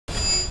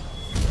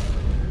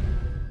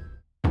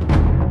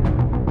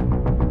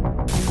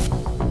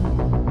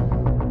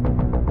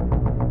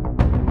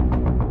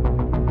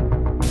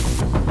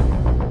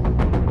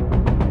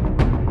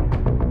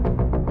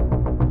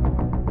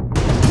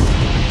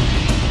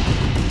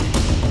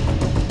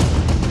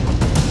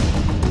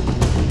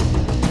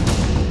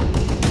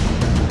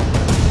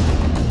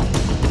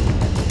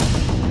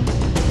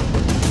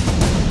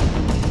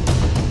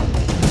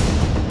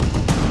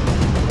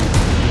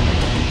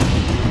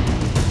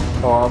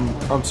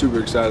I'm super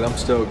excited. I'm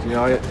stoked. You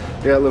know, I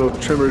got little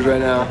tremors right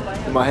now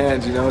in my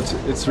hands. You know,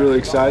 it's really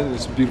exciting.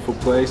 It's a beautiful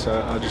place.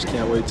 I just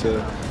can't wait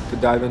to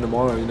dive in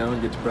tomorrow. You know,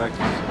 and get to practice.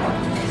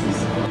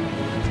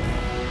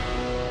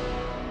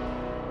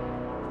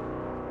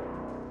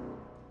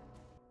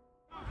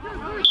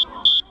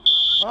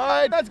 All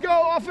right, let's go.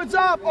 Off it's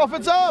up. Off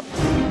it's up.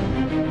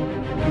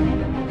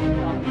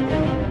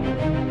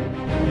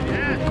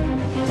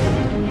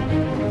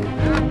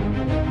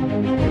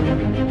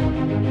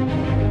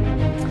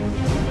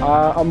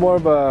 I'm more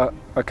of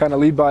a kind of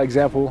lead by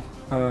example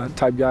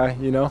type guy,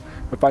 you know.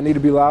 If I need to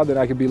be loud, then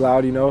I can be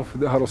loud, you know. If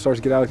the huddle starts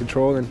to get out of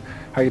control, then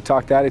I can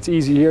talk that. It's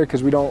easy here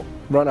because we don't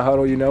run a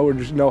huddle, you know. We're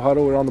just no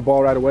huddle, we're on the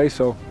ball right away,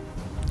 so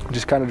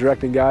just kind of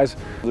directing guys.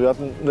 Wir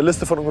hatten eine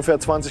Liste von ungefähr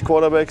 20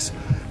 Quarterbacks,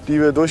 die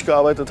wir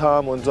durchgearbeitet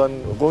haben und dann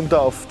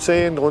runter auf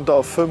 10, runter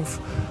auf 5.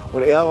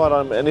 Und er war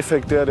dann im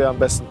Endeffekt der am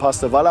besten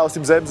passte, weil er aus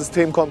demselben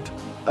System kommt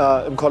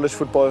im College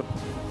Football.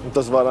 Und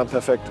das war dann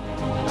perfekt.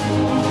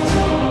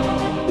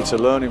 It's a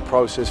learning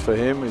process for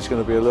him. It's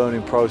going to be a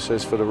learning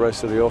process for the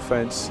rest of the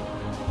offense,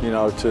 you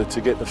know,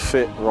 to get the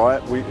fit right.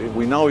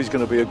 We know he's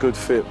going to be a good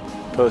fit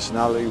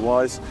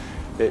personality-wise,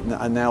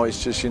 and now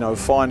it's just, you know,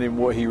 finding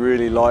what he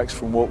really likes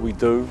from what we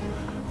do,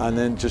 and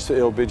then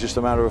it'll be just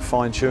a matter of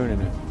fine-tuning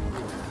it.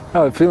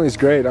 Oh, the feeling's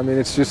great. I mean,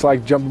 it's just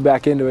like jumping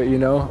back into it, you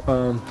know.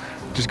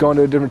 Just going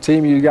to a different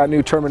team, you got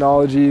new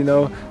terminology, you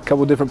know, a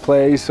couple different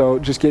plays, so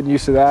just getting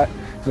used to that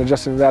and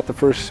adjusting to that the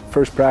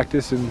first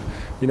practice, and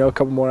you know, a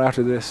couple more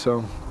after this.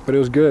 So, but it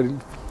was good.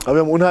 Aber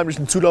wir haben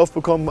unheimlichen Zulauf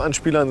bekommen an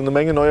Spielern, eine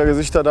Menge neuer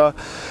Gesichter da.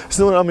 Es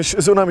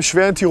ist unheimlich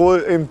schwer in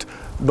Tirol, eben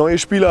neue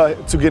Spieler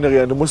zu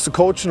generieren. Du musst sie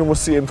coachen, du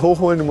musst sie eben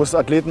hochholen, du musst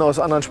Athleten aus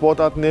anderen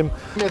Sportarten nehmen.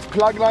 Jetzt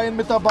Plugline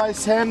mit dabei,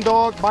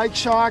 Sandog, Mike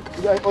Shark.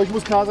 Euch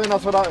muss klar sein,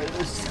 dass wir da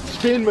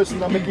stehen müssen,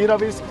 damit jeder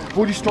weiß,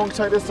 wo die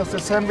Strongzeit ist, dass der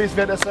Sam weiß,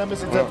 wer der Sam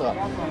ist, etc.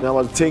 Wir haben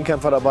also 10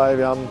 Kämpfer dabei,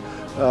 wir haben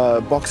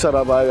Boxer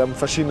dabei, wir haben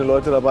verschiedene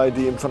Leute dabei,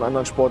 die eben von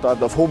anderen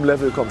Sportarten auf hohem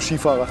Level kommen,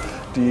 Skifahrer,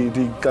 die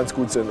ganz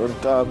gut sind. Und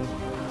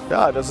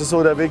ja, das ist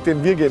so der Weg,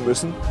 den wir gehen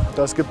müssen.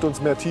 Das gibt uns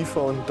mehr Tiefe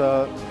und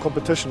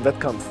Competition,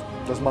 Wettkampf.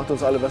 Das macht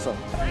uns alle besser.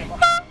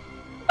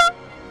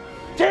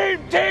 Team,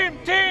 team,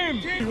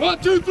 team!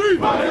 1, 2,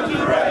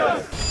 3!